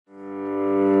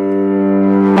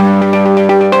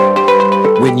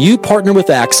When you partner with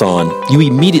Axon, you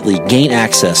immediately gain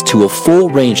access to a full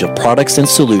range of products and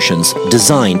solutions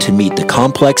designed to meet the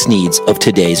complex needs of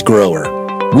today's grower.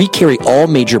 We carry all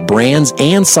major brands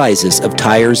and sizes of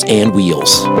tires and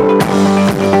wheels.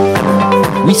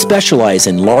 We specialize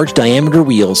in large diameter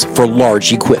wheels for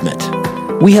large equipment.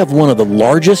 We have one of the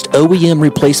largest OEM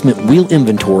replacement wheel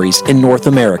inventories in North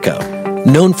America.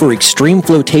 Known for extreme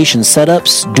flotation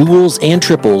setups, duals, and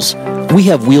triples, we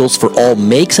have wheels for all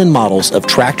makes and models of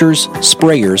tractors,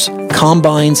 sprayers,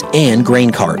 combines, and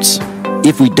grain carts.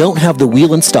 If we don't have the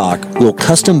wheel in stock, we'll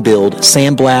custom build,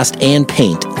 sandblast, and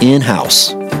paint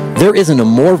in-house. There isn't a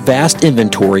more vast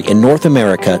inventory in North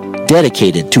America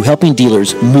dedicated to helping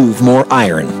dealers move more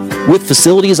iron. With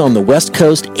facilities on the West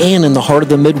Coast and in the heart of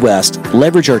the Midwest,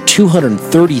 leverage our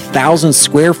 230,000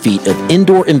 square feet of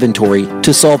indoor inventory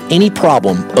to solve any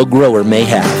problem a grower may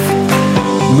have.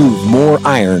 Move more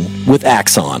iron with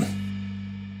Axon.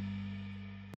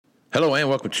 Hello and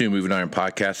welcome to Moving Iron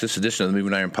Podcast. This edition of the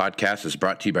Moving Iron Podcast is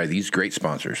brought to you by these great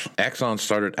sponsors. Axon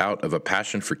started out of a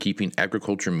passion for keeping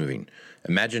agriculture moving.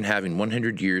 Imagine having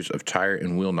 100 years of tire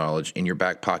and wheel knowledge in your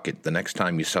back pocket the next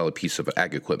time you sell a piece of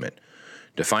ag equipment.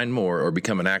 To find more or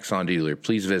become an Axon dealer,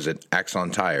 please visit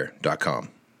axontire.com.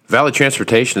 Valley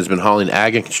Transportation has been hauling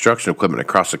ag and construction equipment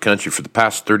across the country for the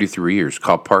past 33 years.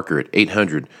 Call Parker at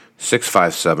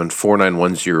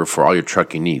 800-657-4910 for all your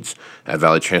trucking needs. At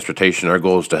Valley Transportation, our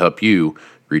goal is to help you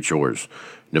reach yours.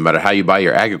 No matter how you buy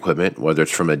your ag equipment, whether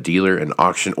it's from a dealer, an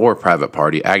auction, or a private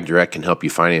party, AgDirect can help you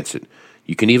finance it.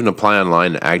 You can even apply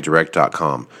online at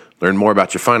agdirect.com. Learn more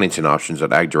about your financing options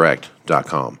at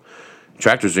agdirect.com.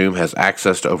 TractorZoom has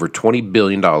access to over $20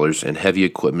 billion in heavy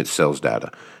equipment sales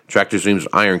data. TractorZoom's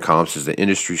Iron Comps is the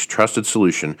industry's trusted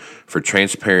solution for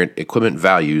transparent equipment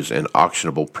values and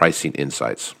auctionable pricing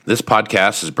insights. This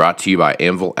podcast is brought to you by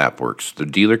Anvil AppWorks. The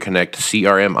Dealer Connect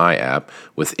CRMI app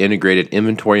with integrated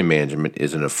inventory management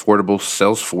is an affordable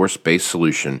Salesforce-based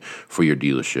solution for your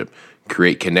dealership.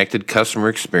 Create connected customer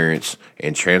experience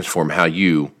and transform how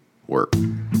you work.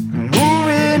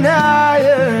 Moving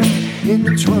iron in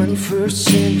the 21st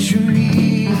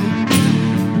century.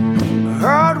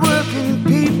 Hard-working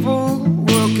people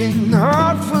working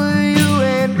hard for you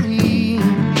and me.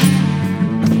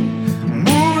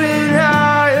 Moving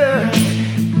iron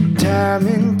time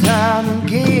and time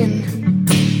again.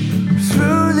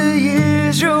 Through the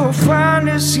years you'll find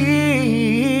us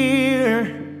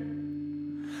here.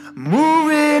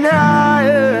 Moving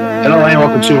iron. Hello and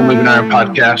welcome to Moving Iron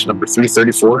Podcast number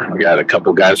 334. We got a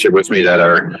couple guys here with me that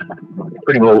are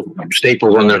pretty well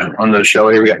staples on the show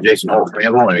here. We got Jason Hoult from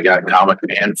Anvil and we got Kyle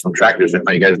McMahon from Tractors.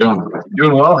 How you guys doing?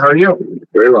 Doing well. How are you?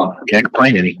 Very well. Can't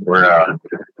complain any. We're down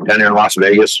there in Las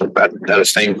Vegas. We've had the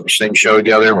same show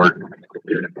together. We're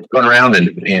going around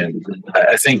and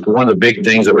I think one of the big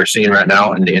things that we're seeing right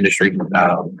now in the industry from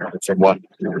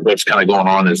what's kind of going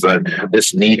on is that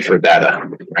this need for data,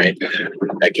 right?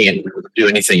 I can't do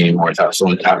anything anymore without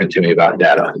someone talking to me about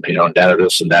data, data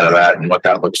this and data that and what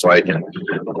that looks like and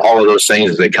all of those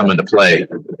things as they come into play.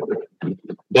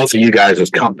 Both of you guys as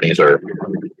companies are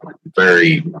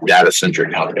very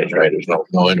data-centric companies, right? There's no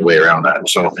way around that.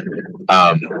 So,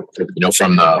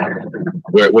 from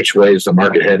which way is the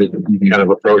market headed kind of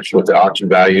approach with the auction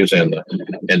values and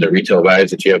the retail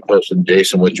values that you have posted,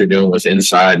 Jason, what you're doing with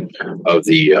inside of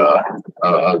the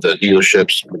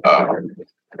dealerships,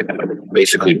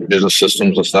 basically business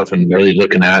systems and stuff, and really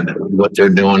looking at what they're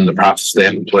doing, the process they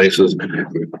have in places,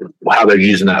 how they're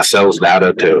using that sales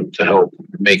data to help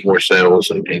make more sales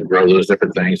and grow those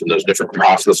different things and those different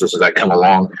processes that come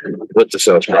along with the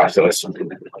sales process.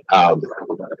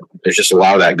 There's just a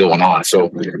lot of that going on.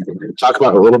 So talk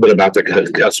about a little bit about the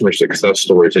customer success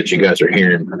stories that you guys are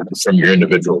hearing from your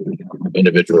individual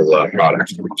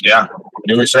products. Yeah.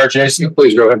 Can we start, Jason?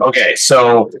 Please go ahead. Okay.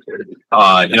 So,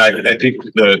 I think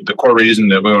the core reason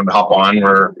that we want to hop on,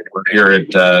 we're here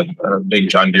at a big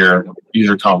John Deere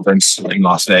user conference in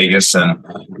Las Vegas, and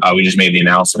we just made the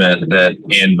announcement that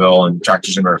Anvil and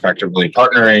TractorZoom are effectively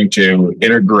partnering to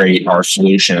integrate our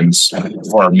solutions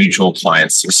for our mutual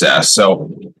client success. So,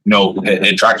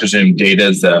 at TractorZoom, data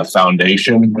is the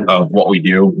foundation of what we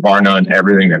do. Bar none,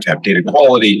 everything that have data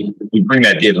quality, we bring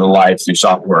that data to life through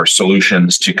software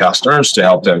solutions to customers to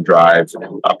help them drive,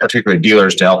 particularly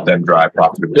dealers, to help them drive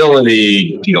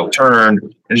profitability, deal turn,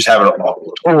 and just have a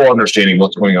total understanding of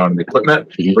what's going on in the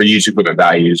equipment for used equipment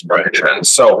values and trends.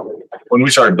 So when we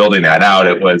started building that out,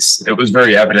 it was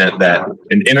very evident that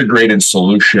an integrated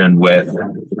solution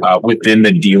within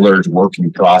the dealer's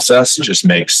working process just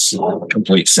makes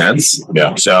complete sense.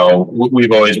 Yeah. So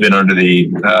we've always been under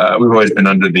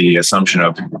the assumption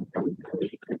of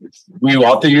we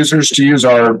want the users to use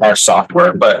our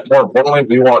software, but more importantly,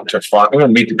 we want to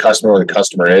meet the customer where the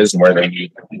customer is and where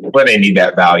they need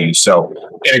that value. So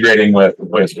integrating with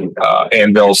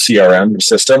Anvil's CRM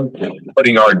system,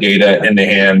 putting our data in the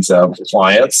hands of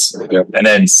clients, and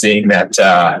then seeing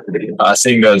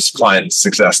those client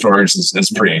success stories is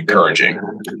pretty encouraging.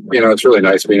 It's really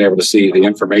nice being able to see the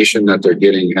information that they're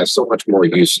getting has so much more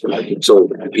use. So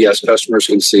yes, customers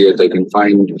can see it. They can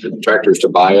find tractors to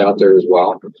buy out there as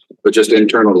well. But just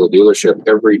internal to the dealership,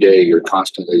 every day you're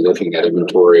constantly looking at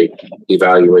inventory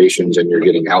evaluations, and you're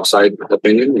getting outside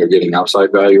opinion, you're getting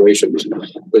outside valuations.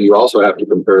 But you also have to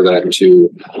compare that to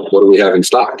what do we have in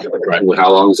stock? Right?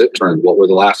 How long has it turned? What were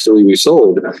the last 3 we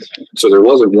sold? So there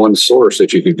wasn't one source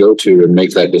that you could go to and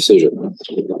make that decision.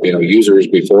 Users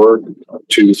before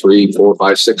 2, 3, 4,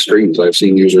 5, 6 screens. I've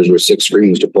seen users with 6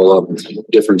 screens to pull up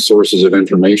different sources of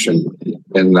information.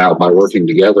 And now by working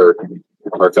together,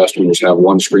 our customers have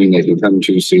one screen they can come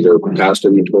to, see their past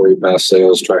inventory, past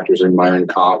sales, tractors in Myron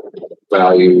comp,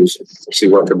 values, see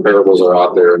what comparables are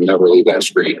out there, and never leave that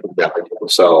screen.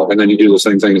 So, and then you do the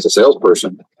same thing as a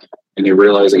salesperson, and you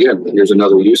realize, again, here's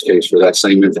another use case for that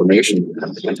same information.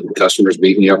 Customers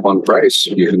beating you up on price.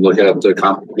 You can look at the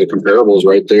comparables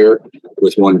right there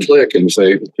with one click and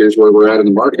say, here's where we're at in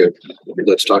the market.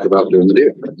 Let's talk about doing the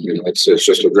deal. It's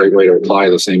just a great way to apply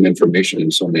the same information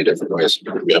in so many different ways.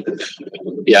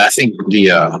 Yeah, I think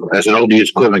as an old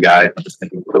used equipment guy,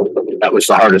 that was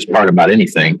the hardest part about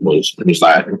anything was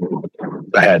that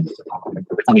I had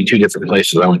 22 different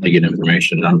places I went to get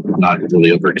information. I'm not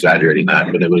really over exaggerating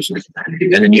that, but it was,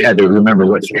 and then you had to remember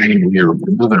what screen you're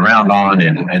moving around on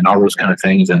and all those kind of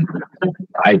things. And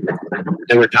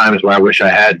there were times where I wish I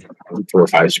had 4 or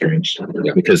 5 screens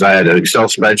because I had an Excel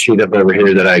spreadsheet up over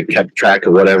here that I kept track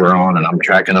of whatever on, and I'm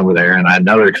tracking over there. And I had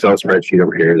another Excel spreadsheet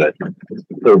over here that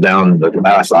filled down the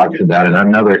last auction data, and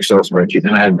another Excel spreadsheet.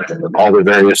 And I had all the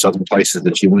various other places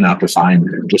that you went out to find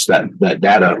just that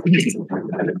data.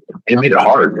 It made it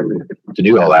hard to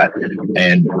do all that.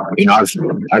 And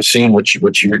I've seen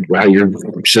how your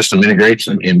system integrates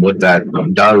and what that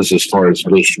does as far as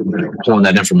pulling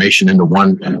that information into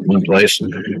one place,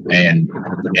 and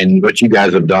what you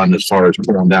guys have done as far as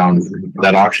pulling down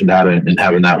that auction data and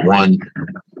having that one.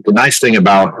 The nice thing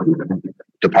about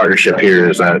the partnership here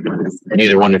is that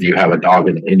neither one of you have a dog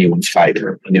in anyone's fight.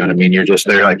 You know what I mean? You're just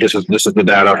there like, this is the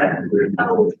data.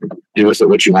 Do with it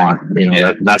what you want.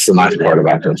 That's the nice part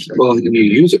about this. Well, you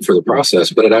use it for the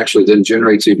process, but it actually then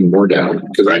generates even more data.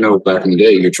 Because I know back in the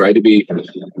day, you tried to be,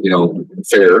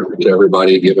 fair to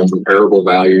everybody, give a comparable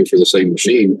value for the same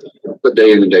machine. But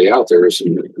day in and day out, there is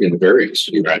some variance.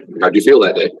 How'd you feel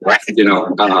that day? Right.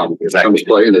 Comes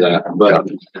play into that. But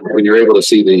when you're able to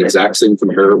see the exact same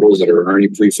comparables that are already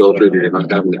pre-filtered, you're not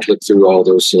having to click through all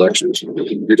those selections.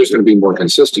 You're just going to be more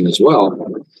consistent as well.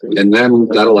 And then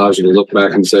that allows you to look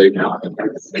back and say,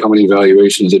 how many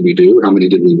evaluations did we do? How many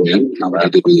did we win? How many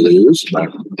did we lose?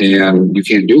 And you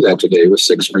can't do that today with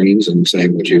 6 screens and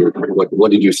saying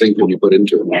what did you think when you put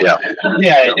into it? Yeah.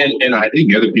 And I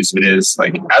think the other piece of it is,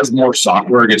 like, as more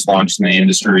software gets launched in the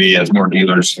industry, as more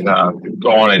dealers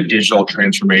go on a digital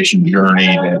transformation journey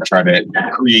to try to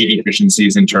create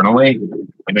efficiencies internally,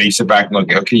 you sit back and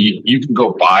look, okay, you can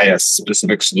go buy a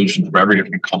specific solution from every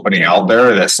different company out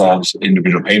there that solves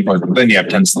individual pain points, but then you have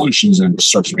 10 solutions and it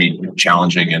starts to be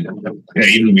challenging. And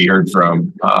even we heard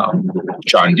from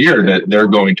John Deere that they're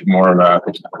going to more of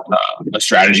a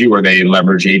strategy where they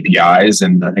leverage APIs,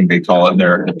 and I think they call it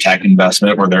their tech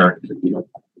investment, where they're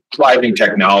driving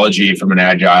technology from an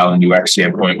agile and UX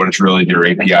standpoint, but it's really their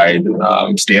API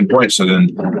standpoint. So then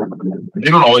they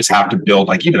don't always have to build,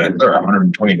 like, even they're a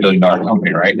 $120 billion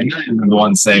company, right? And they're the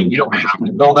ones saying, we don't have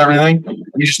to build everything.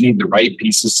 We just need the right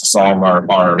pieces to solve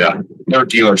our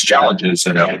dealers' challenges.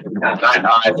 And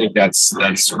I think that's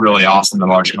really awesome. The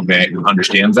large company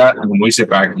understands that. And when we sit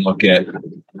back and look at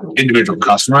individual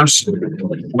customers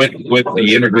with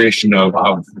the integration of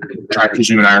tractors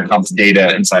and Iron Comp's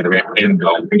data inside of it, and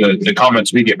the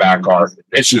comments we get back are,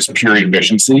 it's just pure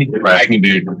efficiency. Right? I can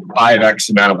do 5x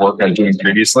amount of work I was doing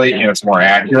previously, and it's more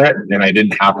accurate, and I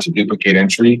didn't have to duplicate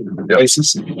entry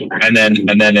places. And then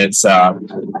it's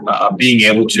being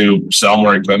able to sell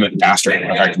more equipment faster,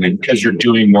 effectively, because you're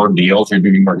doing more deals, you're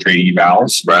doing more trade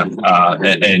evals,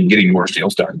 and getting more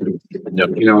deals done.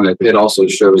 And it also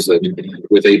shows that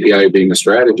with API being a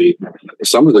strategy,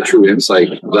 some of the true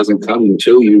insight doesn't come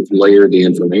until you've layered the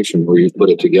information, where you've put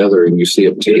it together and you see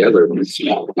it together.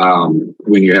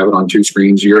 When you have it on 2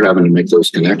 screens, you're having to make those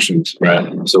connections.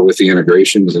 Right. So with the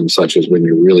integrations and such is when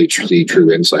you really see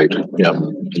true insight and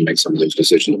make some of those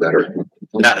decisions better.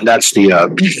 That's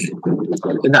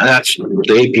And that's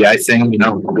the API thing,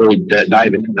 really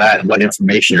dive into that, what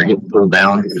information are getting pulled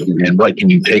down and what can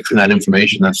you take from that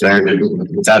information that's there.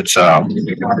 That's a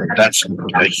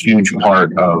huge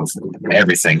part of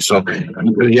everything. So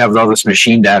you have all this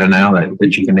machine data now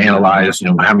that you can analyze,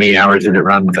 how many hours did it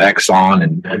run with X on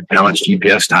and how much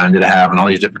GPS time did it have and all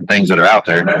these different things that are out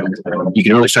there. You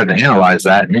can really start to analyze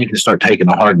that, and then you can start taking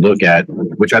a hard look at,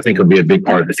 which I think will be a big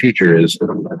part of the future, is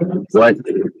what's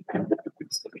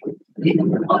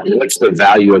the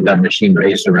value of that machine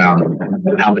based around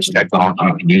how much technology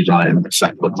you can use on it and what's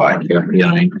that look like? You know what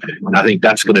I mean? And I think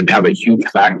that's going to have a huge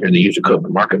factor in the used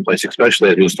equipment marketplace,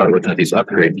 especially as we start looking at these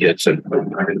upgrade kits. And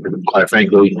quite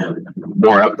frankly,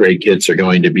 more upgrade kits are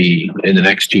going to be in the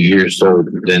next 2 years sold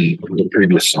than the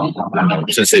previous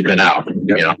since they've been out.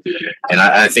 And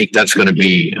I think that's going to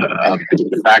be a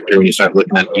factor when you start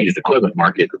looking at the used equipment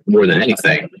market more than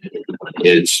anything.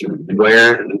 Is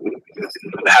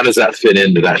how does that fit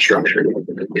into that structure?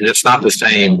 And it's not the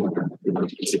same.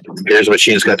 Here's a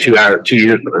machine that's got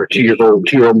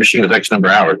 2-year-old machine with X number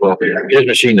of hours. Well, here's a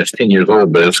machine that's 10 years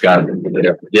old, but it's got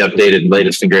the updated,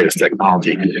 latest, and greatest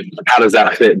technology. How does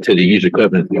that fit into the used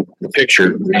equipment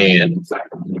picture? And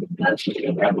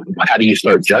how do you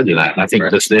start judging that? And I think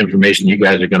that's the information you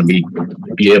guys are going to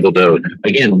be able to,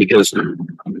 again, because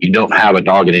you don't have a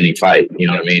dog in any fight. You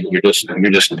know what I mean? You're just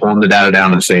pulling the data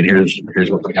down and saying, here's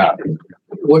what we got.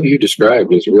 What you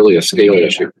described is really a scale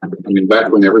issue. I mean,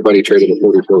 back when everybody traded a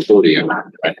 4440, and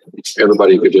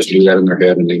everybody could just do that in their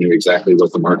head and they knew exactly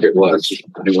what the market was.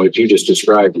 And what you just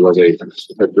described was a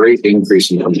great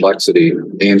increase in complexity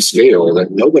and scale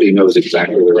that nobody knows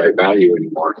exactly the right value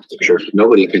anymore. Sure.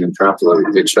 Nobody can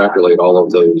extrapolate all of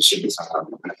those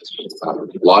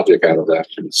logic out of that.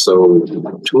 So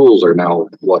tools are now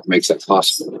what makes that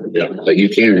possible. Yeah. That you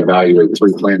can evaluate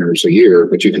 3 planners a year,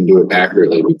 but you can do it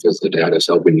accurately because the data is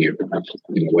helping you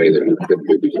in a way that you couldn't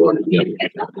do before.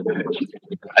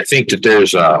 I think that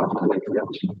there's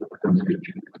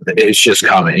it's just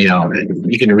coming.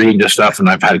 You can read this stuff, and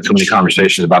I've had so many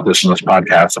conversations about this on this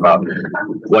podcast about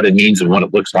what it means and what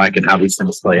it looks like and how these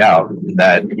things play out.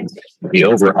 That the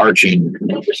overarching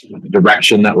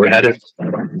direction that we're headed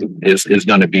is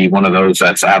going to be one of those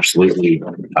that's absolutely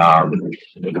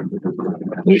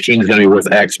the machine is going to be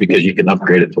worth X because you can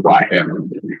upgrade it to Y,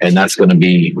 and that's going to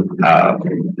be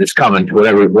it's coming.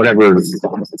 Whatever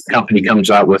company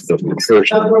comes out with the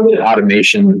first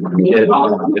automation kit,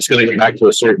 it's going to get back to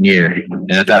a certain year,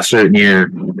 and at that certain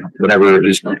year, whatever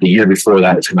is the year before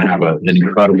that, it's going to have an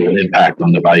incredible impact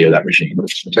on the value of that machine.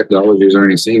 Technology is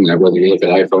already seeing that. Whether you look at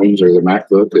iPhones or the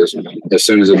MacBook, as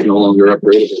soon as it's no longer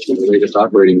upgraded to the latest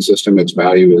operating system, its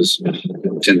value is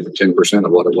 10%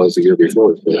 of what it was the year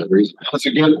before. For that reason, it's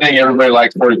a good thing everybody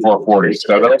likes 4440.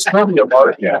 So that's probably a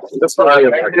market. Yeah, that's probably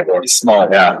a pretty small.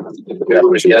 Yeah.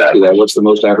 What's the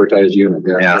most advertised unit?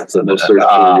 It's the most unit.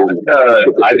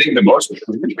 I think the most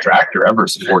tractor ever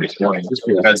is 4020, just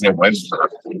because it went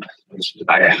for.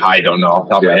 I don't know off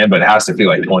the top of my head, but it has to be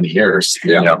like 20 years.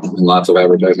 Yeah, lots of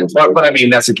advertising. But I mean,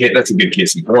 that's a good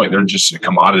case in point. They're just a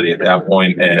commodity at that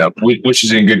point, and which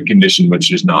is in good condition,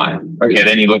 which is not. Okay,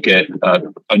 then you look at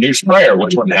a new sprayer.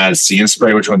 Which one has See and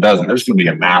Spray? Which one doesn't? There's going to be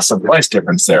a massive price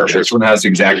difference there. Which one has the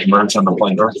exact merge on the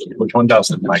planer? Which one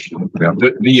doesn't? Like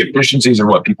the efficiencies are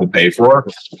what people pay for,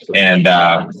 and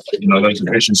those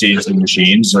efficiencies in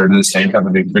machines are the same type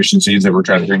of efficiencies that we're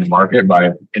trying to bring to market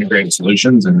by integrating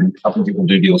solutions and helping people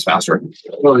do deals faster.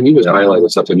 Well, and you just highlighted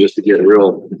something just to get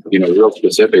real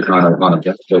specific on a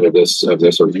benefit of this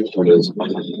or viewpoint is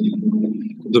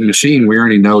the machine. We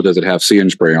already know, does it have See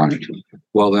and Spray on it?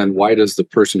 Well, then why does the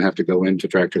person have to go into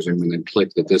TractorZoom and then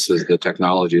click that this is the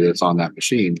technology that's on that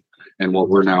machine? And what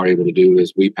we're now able to do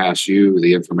is we pass you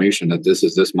the information that this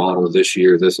is this model, this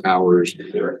year, this hours,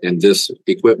 and this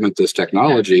equipment, this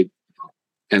technology,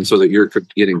 and so that you're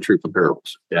getting true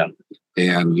comparables. Yeah.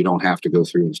 And you don't have to go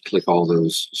through and click all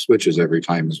those switches every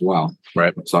time as well.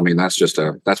 Right. So, I mean, that's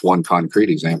one concrete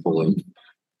example of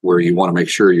where you want to make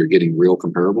sure you're getting real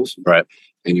comparables. Right.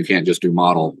 And you can't just do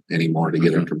model anymore to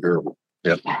get a comparable.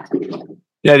 Yep.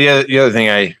 Yeah. The other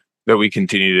thing that we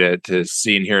continue to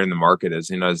see and hear in the market is,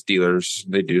 as dealers,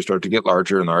 they do start to get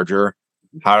larger and larger.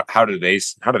 How do they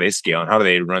scale and how do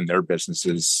they run their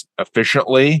businesses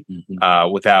efficiently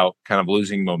without kind of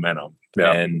losing momentum?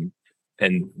 Yeah.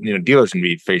 And dealers can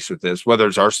be faced with this, whether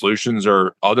it's our solutions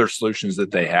or other solutions that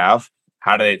they have.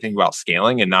 How do they think about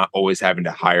scaling and not always having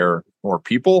to hire more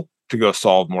people to go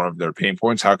solve more of their pain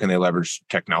points? How can they leverage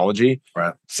technology?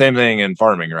 Right. Same thing in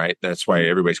farming, right? That's why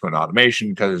everybody's going to automation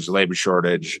because there's a labor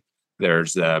shortage.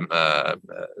 There's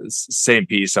same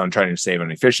piece on trying to save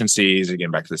on efficiencies,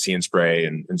 again, back to the See and Spray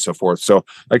and so forth. So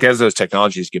like as those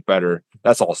technologies get better,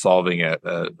 that's all solving a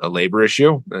labor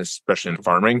issue, especially in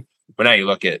farming. But now you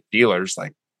look at dealers,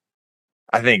 like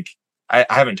I think I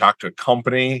haven't talked to a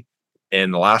company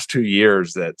in the last 2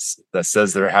 years that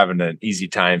says they're having an easy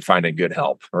time finding good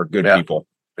help or good people,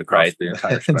 right? The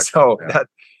entire And so that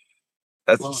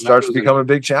Well, starts to become a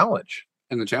big challenge.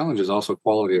 And the challenge is also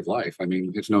quality of life. I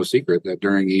mean, it's no secret that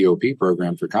during EOP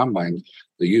program for combines,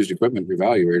 the used equipment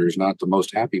evaluator is not the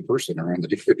most happy person around the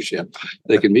dealership.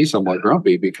 They can be somewhat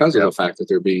grumpy because of the fact that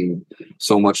there being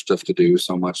so much stuff to do,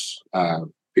 so much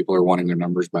people are wanting their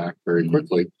numbers back very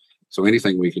quickly. So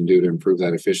anything we can do to improve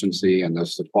that efficiency and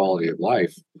thus the quality of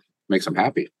life makes them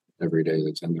happy every day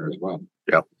that's in there as well.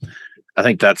 Yeah. I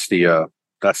think that's the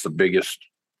biggest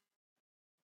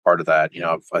part of that. You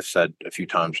know, I've said a few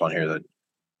times on here that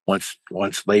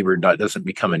once labor doesn't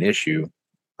become an issue,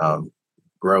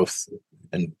 growth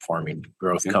and farming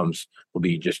growth will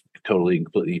be just totally and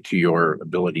completely to your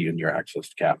ability and your access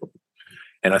to capital.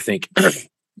 And I think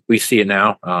we see it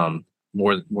now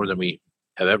more than we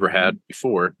have ever had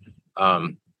before,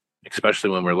 especially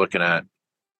when we're looking at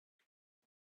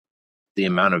the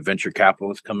amount of venture capital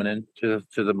that's coming into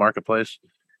the marketplace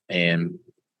and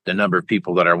the number of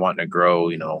people that are wanting to grow,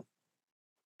 you know,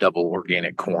 double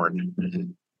organic corn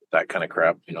and that kind of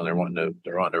crap. You know, they're wanting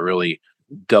to really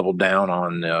double down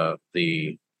on the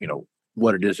you know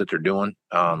what it is that they're doing,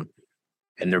 and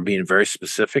they're being very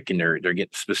specific, and they're getting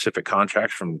specific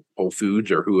contracts from Whole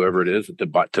Foods or whoever it is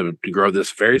to grow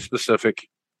this very specific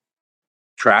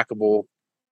trackable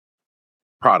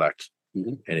product.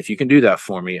 And if you can do that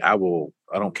for me, I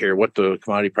don't care what the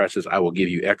commodity price is, I will give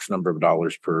you X number of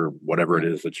dollars per whatever it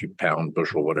is that you pound,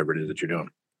 bushel, whatever it is that you're doing.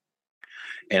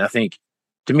 And I think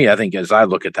as I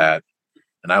look at that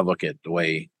and I look at the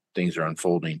way things are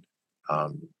unfolding,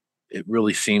 it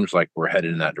really seems like we're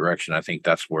headed in that direction. I think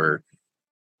that's where,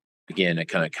 again, it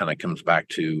kind of comes back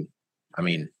to, I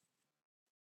mean,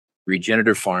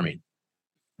 regenerative farming,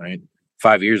 right?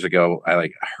 5 years ago,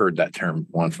 I heard that term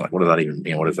once, like, what does that even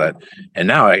mean? What is that? And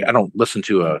now I don't listen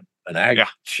to an ag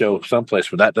show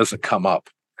someplace where that doesn't come up.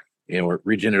 You know,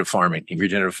 regenerative farming.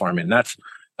 And that's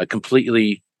a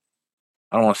completely,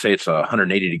 I don't want to say it's a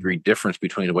 180-degree difference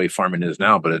between the way farming is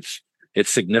now, but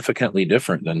it's significantly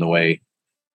different than the way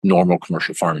normal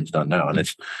commercial farming is done now. And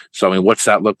I mean, what's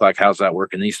that look like? How's that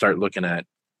work? And then you start looking at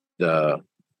the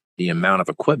amount of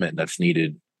equipment that's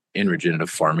needed in regenerative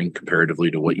farming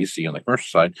comparatively to what you see on the commercial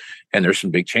side. And there's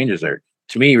some big changes there.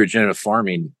 To me, regenerative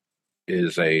farming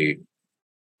is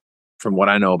from what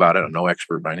I know about it, I'm no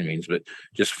expert by any means, but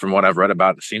just from what I've read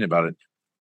about and seen about it,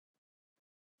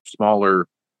 smaller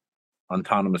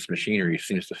autonomous machinery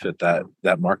seems to fit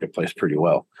that marketplace pretty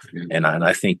well. And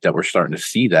I think that we're starting to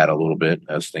see that a little bit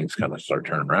as things kind of start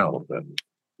turning around a little bit.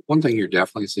 One thing you're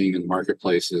definitely seeing in the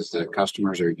marketplace is that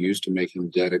customers are used to making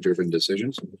data-driven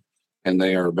decisions, and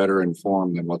they are better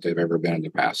informed than what they've ever been in the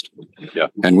past. Yeah.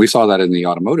 And we saw that in the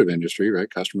automotive industry, right?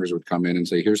 Customers would come in and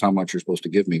say, here's how much you're supposed to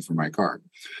give me for my car.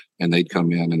 And they'd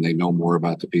come in and they know more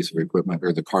about the piece of equipment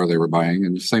or the car they were buying.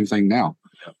 And the same thing now.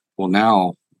 Yeah. Well,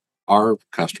 now our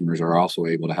customers are also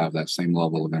able to have that same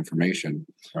level of information,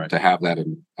 to have that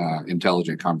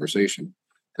intelligent conversation.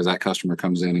 Because that customer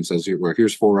comes in and says,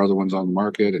 here's 4 other ones on the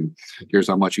market, and here's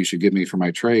how much you should give me for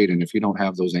my trade. And if you don't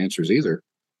have those answers either,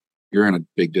 you're in a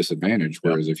big disadvantage.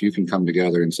 Whereas if you can come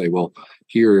together and say, well,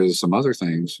 here is some other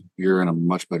things, you're in a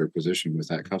much better position with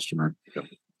that customer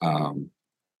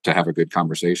to have a good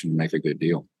conversation and make a good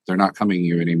deal. They're not coming to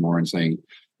you anymore and saying,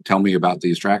 tell me about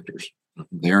these tractors.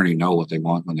 They already know what they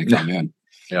want when they come in.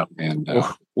 Yeah. And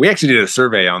we actually did a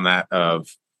survey on that of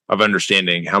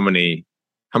understanding how many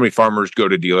farmers go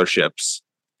to dealerships.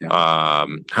 How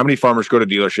many farmers go to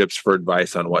dealerships for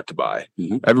advice on what to buy?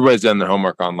 Everybody's done their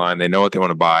homework online. They know what they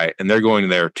want to buy, and they're going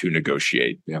there to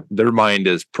negotiate. Their mind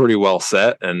is pretty well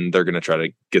set, and they're going to try to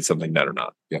get something done or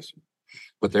not. Yes.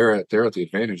 But they're at the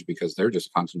advantage because they're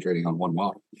just concentrating on one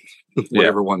model,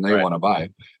 whatever one they want to buy.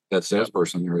 That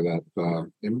salesperson or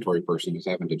that inventory person is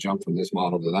having to jump from this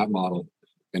model to that model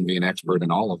and be an expert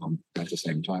in all of them at the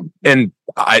same time. And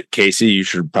Casey, you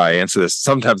should probably answer this.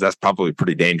 Sometimes that's probably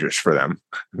pretty dangerous for them.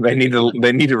 They need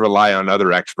to rely on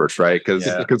other experts, right?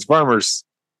 Because farmers,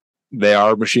 they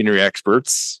are machinery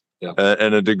experts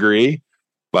in a degree,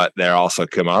 but they're also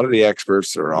commodity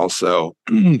experts. They're also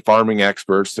farming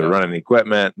experts. They're running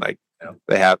equipment.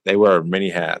 They wear many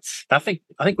hats. I think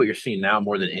what you're seeing now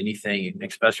more than anything,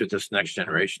 especially with this next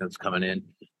generation that's coming in,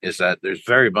 is that there's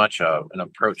very much an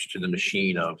approach to the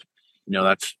machine of,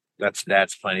 that's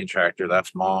dad's planting tractor.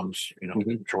 That's mom's,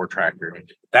 chore tractor.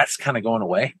 That's kind of going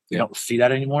away. You don't see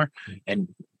that anymore. And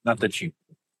not that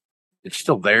it's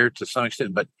still there to some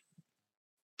extent, but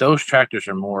those tractors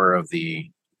are more of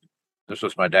this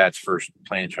was my dad's first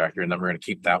planting tractor, and then we're going to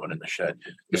keep that one in the shed.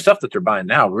 The stuff that they're buying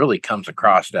now really comes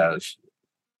across as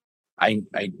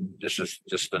this is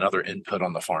just another input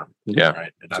on the farm. Yeah.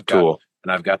 Right.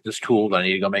 And I've got this tool that I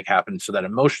need to go make happen. So that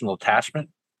emotional attachment,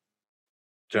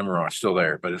 don't get me wrong, it's still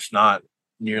there, but it's not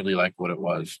nearly like what it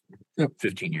was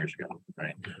 15 years ago,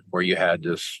 right? Where you had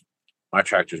this, my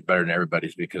tractor's better than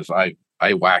everybody's because I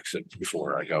wax it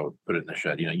before I go put it in the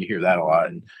shed. You hear that a lot,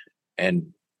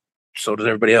 and so does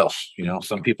everybody else.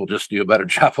 Some people just do a better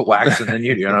job of waxing than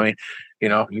you do. You know what I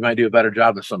mean? You might do a better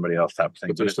job than somebody else type of thing.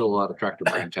 But there's still a lot of tractor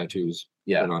brand tattoos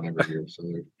put on every year. So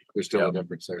there's still a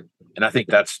difference there. And I think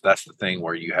that's the thing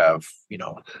where you have, the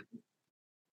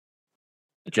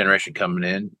generation coming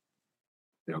in.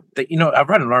 I've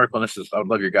read an article, and I would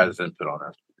love your guys' input on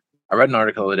this. I read an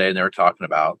article the other day, and they were talking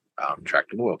about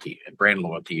tractor loyalty and brand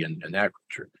loyalty in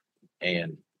agriculture.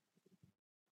 And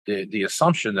the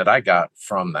assumption that I got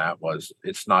from that was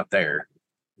it's not there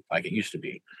like it used to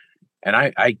be. And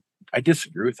I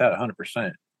disagree with that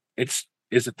 100%. Is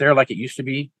it there like it used to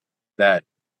be that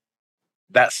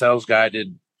sales guy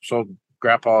sold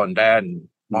grandpa and dad and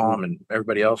mom and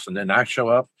everybody else, and then I show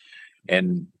up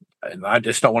and I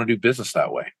just don't want to do business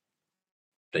that way.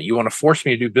 That you want to force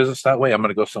me to do business that way, I'm going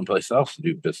to go someplace else to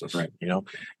do business, right? And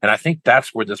I think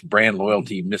that's where this brand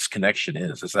loyalty misconnection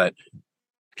is that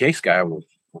case guy will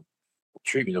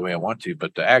treat me the way I want to,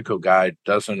 but the AGCO guy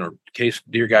doesn't, or case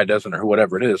deer guy doesn't, or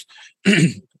whatever it is.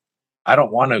 I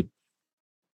don't want to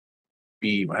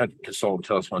be, I had a consultant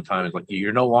tell us one time, it's like,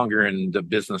 you're no longer in the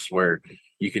business where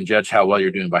you can judge how well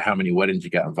you're doing by how many weddings you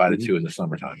got invited to in the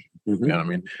summertime. You know what I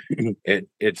mean?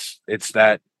 It's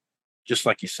that, just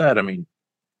like you said, I mean,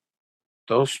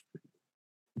 those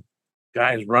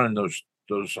guys running those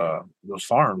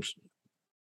farms,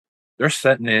 they're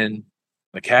setting in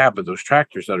the cab of those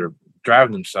tractors that are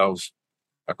driving themselves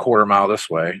a quarter mile this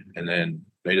way, and then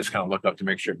they just kind of look up to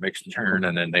make sure it makes the turn,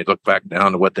 and then they look back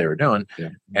down to what they were doing,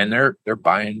 and they're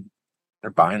buying,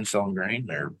 selling grain,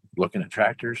 they're looking at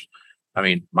tractors. I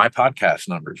mean, my podcast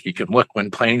numbers, you can look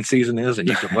when planting season is, and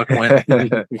you can look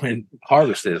when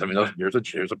harvest is. I mean,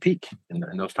 there's a peak in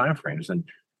those time frames, and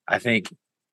I think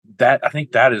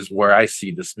that is where I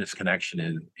see this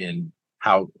misconnection in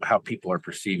how people are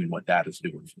perceiving what that is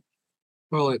doing.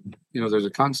 Well, there's a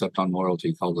concept on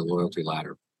loyalty called the loyalty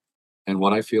ladder. And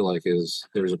what I feel like is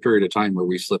there's a period of time where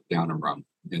we slipped down a rung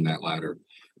in that ladder.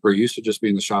 We're used to just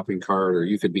being the shopping cart, or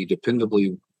you could be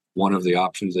dependably one of the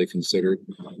options they considered.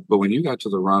 But when you got to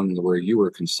the rung where you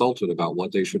were consulted about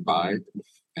what they should buy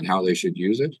and how they should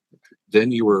use it,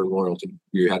 then you were loyalty.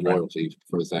 You had loyalty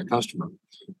for that customer.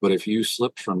 But if you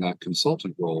slipped from that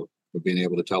consultant role of being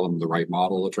able to tell them the right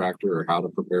model of tractor or how to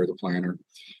prepare the planter,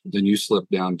 then you slip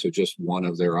down to just one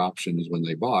of their options when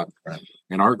they bought. Right.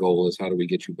 And our goal is, how do we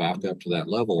get you back up to that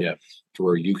level to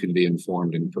where you can be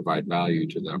informed and provide value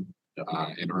to them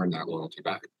and earn that loyalty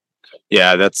back.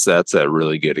 Yeah, that's a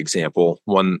really good example.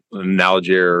 One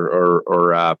analogy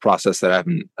or process that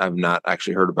I've not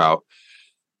actually heard about.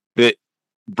 But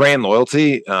brand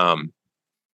loyalty,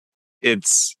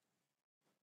 it's,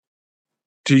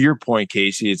 to your point,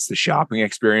 Casey, it's the shopping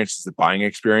experience, it's the buying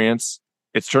experience.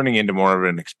 It's turning into more of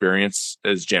an experience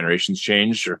as generations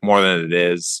change, more than it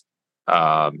is.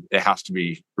 It has to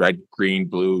be red, green,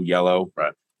 blue, yellow.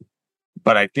 Right.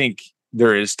 But I think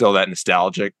there is still that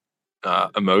nostalgic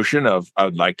emotion of, I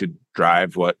would like to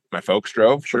drive what my folks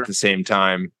drove. Sure. At the same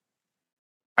time,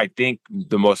 I think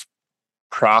the most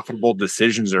profitable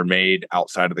decisions are made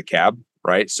outside of the cab,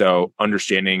 right? So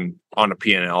understanding on a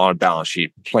P&L, on a balance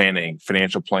sheet, planning,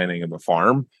 financial planning of a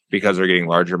farm, because they're getting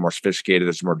larger, more sophisticated,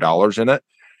 there's more dollars in it.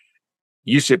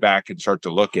 You sit back and start to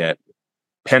look at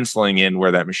penciling in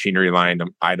where that machinery line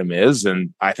item is.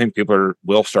 And I think people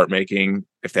will start making,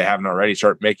 if they haven't already,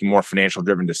 start making more financial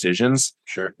driven decisions.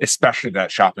 Sure. Especially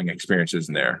that shopping experience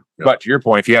isn't there. Yep. But to your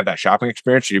point, if you have that shopping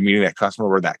experience, you're meeting that customer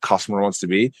where that customer wants to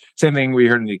be. Same thing we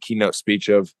heard in the keynote speech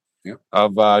of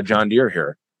John Deere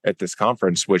here at this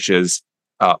conference, which is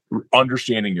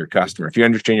understanding your customer. If you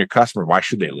understand your customer, why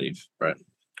should they leave? Right.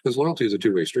 Because loyalty is a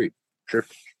two-way street. Sure.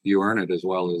 You earn it as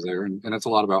well as there. And it's a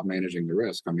lot about managing the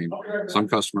risk. I mean, some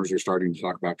customers are starting to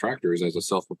talk about tractors as a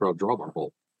self-propelled drawbar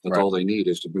hole. That's all they need,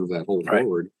 is to move that hole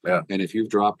forward. Yeah. And if you've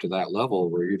dropped to that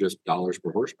level where you're just dollars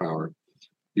per horsepower,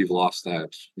 you've lost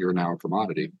that. You're now a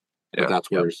commodity. But that's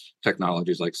where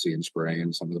technologies like See and Spray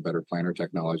and some of the better planter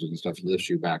technologies and stuff lifts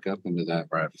you back up into that.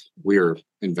 Right. We're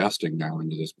investing now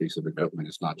into this piece of equipment.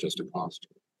 It's not just a cost.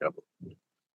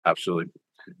 Absolutely.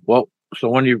 Well, so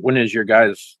when are you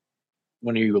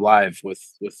live with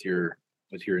your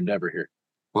endeavor here?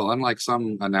 Well, unlike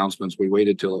some announcements, we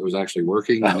waited till it was actually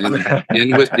working and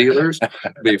in with dealers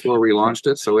before we launched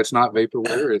it. So it's not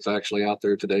vaporware. It's actually out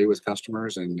there today with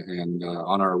customers and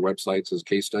on our websites as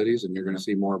case studies, and you're going to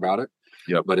see more about it.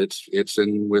 Yep. But it's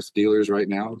in with dealers right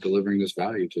now, delivering this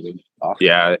value to them. Awesome.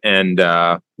 Yeah, and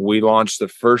we launched the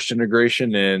first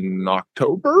integration in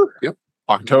October. Yep.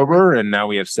 October, and now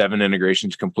we have 7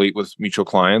 integrations complete with mutual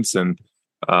clients, and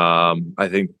I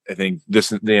think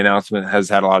the announcement has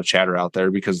had a lot of chatter out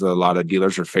there because a lot of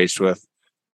dealers are faced with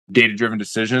data-driven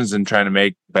decisions and trying to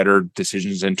make better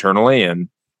decisions internally, and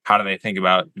how do they think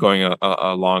about going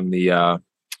along the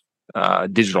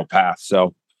digital path.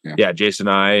 So yeah, Jason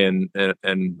and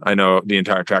I know the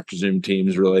entire Tractor Zoom team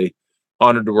is really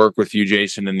honored to work with you,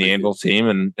 Jason, and the Anvil team,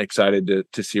 and excited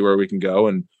to see where we can go,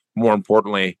 and more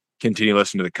importantly, continue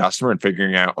listening to the customer and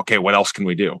figuring out, okay, what else can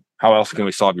we do? How else can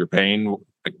we solve your pain?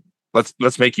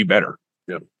 Let's make you better.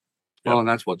 Yep. Well, and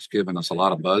that's what's given us a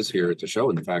lot of buzz here at the show.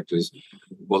 And the fact is,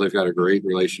 well, they've got a great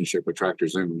relationship with Tractor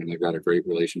Zoom, and they've got a great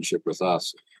relationship with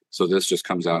us. So this just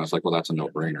comes out and it's like, well, that's a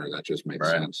no-brainer. That just makes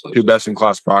sense. So 2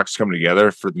 best-in-class products coming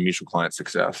together for the mutual client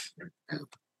success.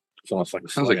 It's almost like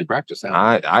sounds like you practice that.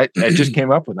 I just came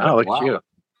up with that. Oh, look Wow. at you. Look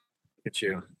at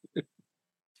you.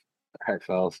 All right,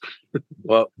 fellas.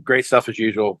 Well, great stuff as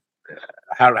usual.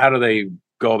 How do they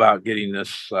go about getting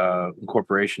this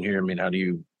incorporation here? I mean, how do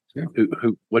you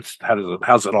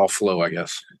how's it all flow, I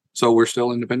guess? So we're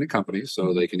still independent companies,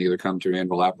 so they can either come to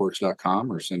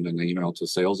anvilappworks.com or send an email to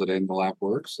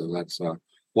sales@anvilappworks. So that's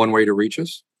one way to reach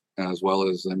us, as well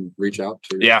as then reach out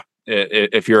to. Yeah.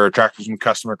 If you're a Tractor Zoom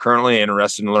customer currently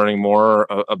interested in learning more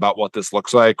about what this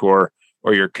looks like, or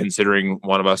you're considering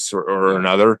one of us or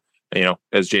another,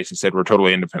 as Jason said, we're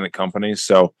totally independent companies.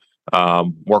 So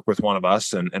work with one of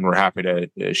us, and we're happy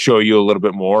to show you a little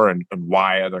bit more and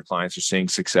why other clients are seeing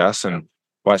success and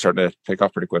why it's starting to take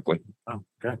off pretty quickly. Oh,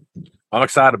 okay. I'm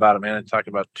excited about it, man. And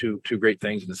talking about two great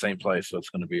things in the same place. So it's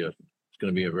going to be a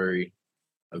very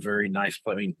nice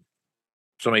place. I mean,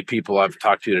 so many people I've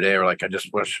talked to today are like, I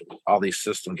just wish all these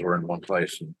systems were in one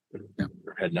place, and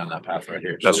we're heading down that path right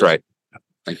here. That's right.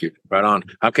 Thank you. Right on.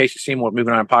 I'm Casey Seymour,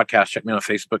 Moving Iron Podcast. Check me out on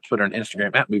Facebook, Twitter, and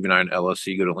Instagram at Moving Iron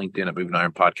LLC. Go to LinkedIn at Moving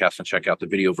Iron Podcast and check out the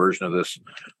video version of this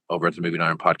over at the Moving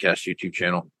Iron Podcast YouTube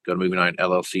channel. Go to Moving Iron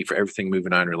LLC for everything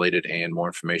Moving Iron related and more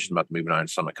information about the Moving Iron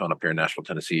Summit coming up here in Nashville,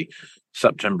 Tennessee,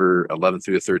 September 11th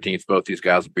through the 13th. Both these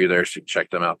guys will be there, so check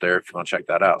them out there if you want to check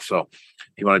that out. So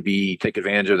if you want to take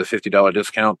advantage of the $50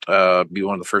 discount, be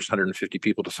one of the first 150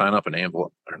 people to sign up, and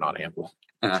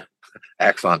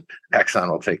Axon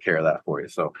will take care of that for you.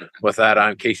 So with that,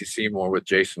 I'm Casey Seymour with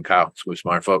Jason Kyle. Smooth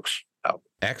Smart folks. Out.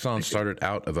 Axon started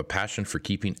out of a passion for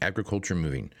keeping agriculture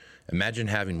moving. Imagine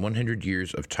having 100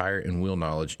 years of tire and wheel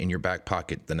knowledge in your back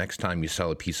pocket the next time you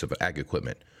sell a piece of ag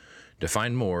equipment. To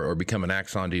find more or become an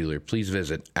Axon dealer, please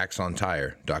visit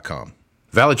axontire.com.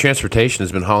 Valley Transportation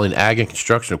has been hauling ag and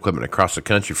construction equipment across the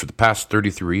country for the past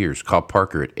 33 years. Call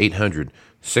Parker at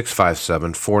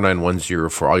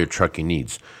 800-657-4910 for all your trucking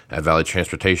needs. At Valley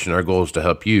Transportation, our goal is to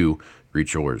help you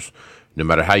reach yours. No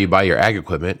matter how you buy your ag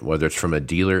equipment, whether it's from a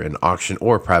dealer, an auction,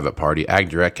 or a private party,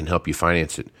 AgDirect can help you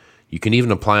finance it. You can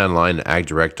even apply online at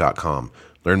agdirect.com.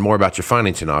 Learn more about your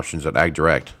financing options at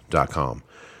agdirect.com.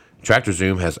 Tractor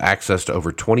Zoom has access to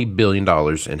over $20 billion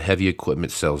in heavy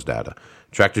equipment sales data.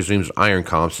 Tractor Zoom's Iron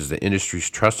Comps is the industry's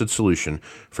trusted solution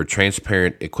for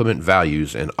transparent equipment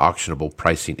values and auctionable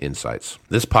pricing insights.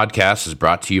 This podcast is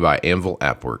brought to you by Anvil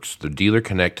AppWorks. The Dealer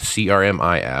Connect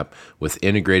CRMI app with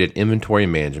integrated inventory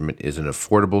management is an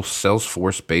affordable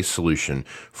Salesforce-based solution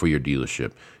for your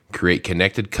dealership. Create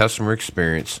connected customer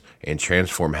experience and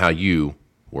transform how you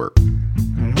work.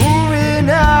 Moving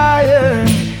higher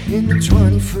in the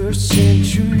 21st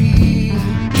century.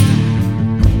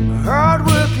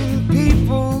 Hard-working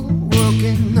people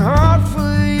working hard for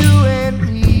you and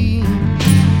me.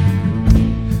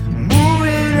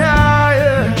 Moving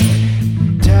higher,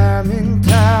 time and time.